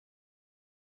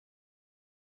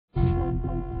Hello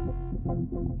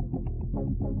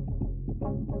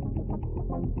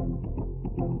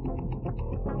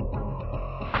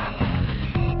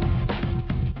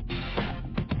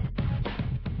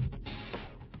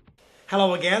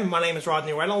again, my name is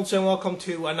Rodney Reynolds and welcome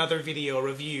to another video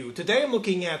review. Today I'm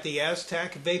looking at the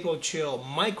Asetek VapoChill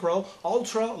Micro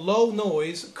Ultra Low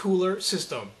Noise Cooler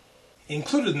System.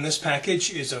 Included in this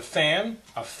package is a fan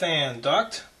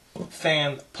duct,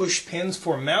 fan push pins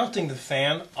for mounting the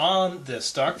fan on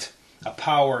this duct, a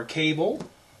power cable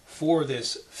for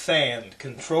this fan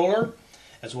controller,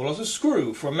 as well as a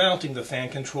screw for mounting the fan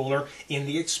controller in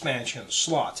the expansion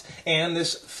slot, and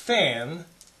this fan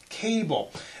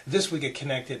cable. This will get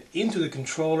connected into the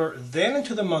controller, then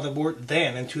into the motherboard,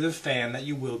 then into the fan that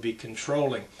you will be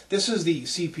controlling. This is the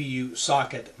CPU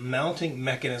socket mounting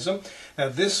mechanism. Now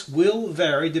this will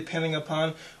vary depending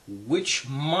upon which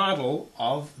model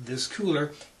of this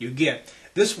cooler you get.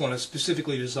 This one is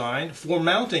specifically designed for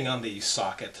mounting on the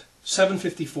socket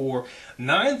 754,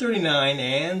 939,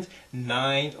 and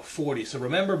 940. So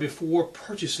remember before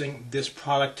purchasing this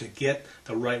product to get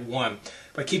the right one.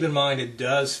 But keep in mind it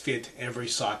does fit every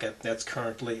socket that's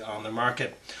currently on the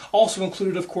market. Also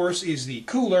included, of course, is the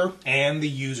cooler and the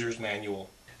user's manual.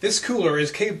 This cooler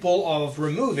is capable of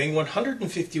removing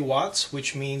 150 watts,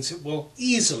 which means it will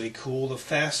easily cool the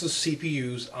fastest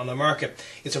CPUs on the market.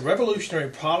 It's a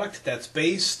revolutionary product that's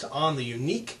based on the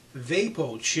unique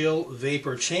VapoChill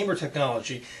vapor chamber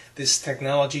technology. This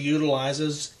technology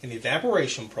utilizes an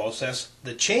evaporation process.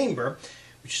 The chamber,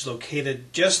 which is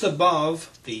located just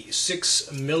above the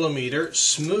 6mm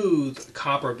smooth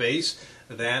copper base,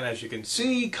 that, as you can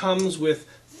see, comes with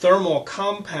thermal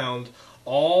compound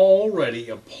already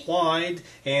applied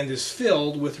and is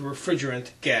filled with refrigerant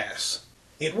gas.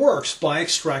 It works by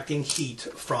extracting heat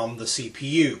from the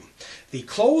CPU. The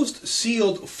closed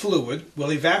sealed fluid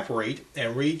will evaporate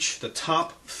and reach the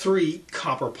top 3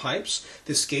 copper pipes.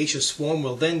 This gaseous form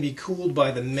will then be cooled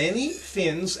by the many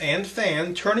fins and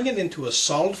fan, turning it into a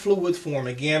solid fluid form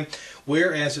again,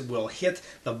 whereas it will hit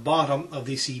the bottom of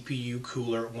the CPU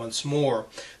cooler once more.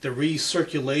 The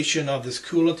recirculation of this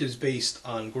coolant is based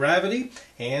on gravity,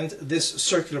 and this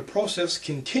circular process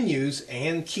continues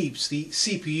and keeps the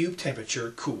CPU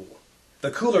temperature cool. The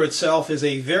cooler itself is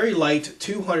a very light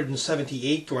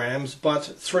 278 grams, but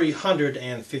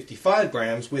 355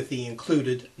 grams with the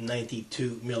included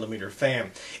 92mm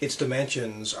fan. Its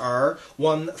dimensions are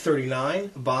 139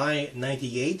 by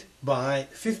 98 by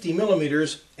 50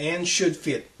 millimeters and should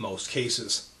fit most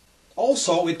cases.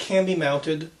 Also, it can be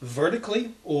mounted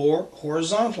vertically or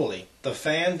horizontally. The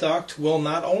fan duct will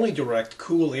not only direct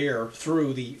cool air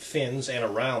through the fins and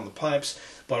around the pipes,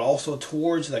 but also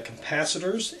towards the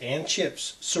capacitors and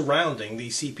chips surrounding the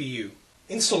CPU.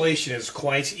 Installation is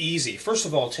quite easy. First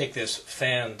of all, take this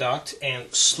fan duct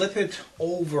and slip it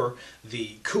over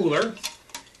the cooler.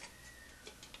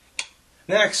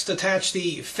 Next, attach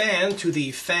the fan to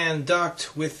the fan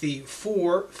duct with the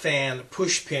 4 fan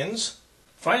push pins.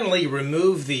 Finally,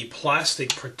 remove the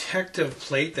plastic protective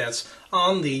plate that's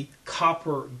on the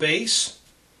copper base.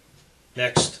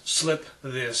 Next, slip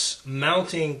this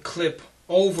mounting clip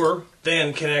over,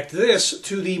 then connect this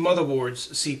to the motherboard's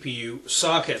CPU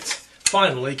socket.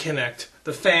 Finally, connect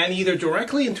the fan either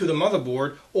directly into the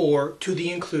motherboard or to the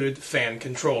included fan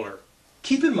controller.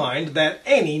 Keep in mind that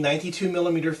any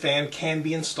 92mm fan can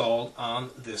be installed on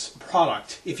this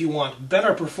product. If you want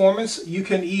better performance, you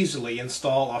can easily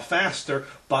install a faster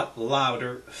but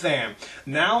louder fan.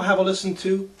 Now have a listen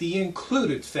to the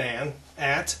included fan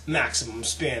at maximum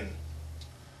spin.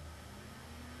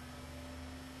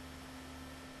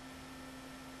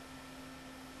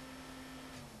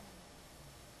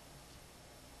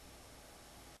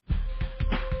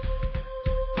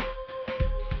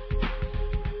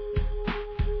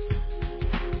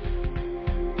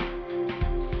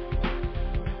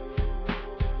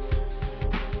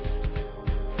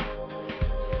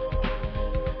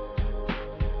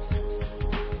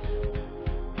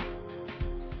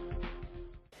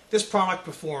 This product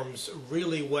performs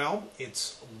really well.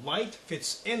 It's light,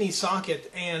 fits any socket,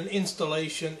 and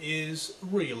installation is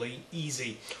really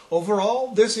easy.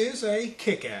 Overall, this is a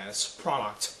kick-ass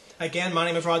product. Again, my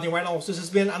name is Rodney Reynolds. This has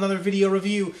been another video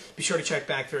review. Be sure to check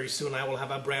back very soon. I will have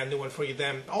a brand new one for you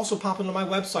then. Also pop into my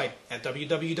website at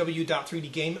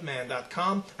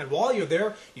www.3dgameman.com. And while you're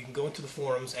there, you can go into the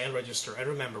forums and register. And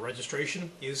remember,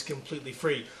 registration is completely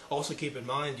free. Also keep in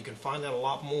mind, you can find out a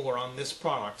lot more on this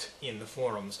product in the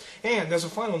forums. And as a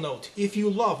final note, if you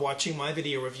love watching my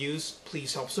video reviews,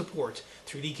 please help support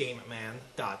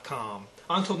 3dgameman.com.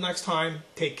 Until next time,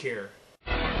 take care.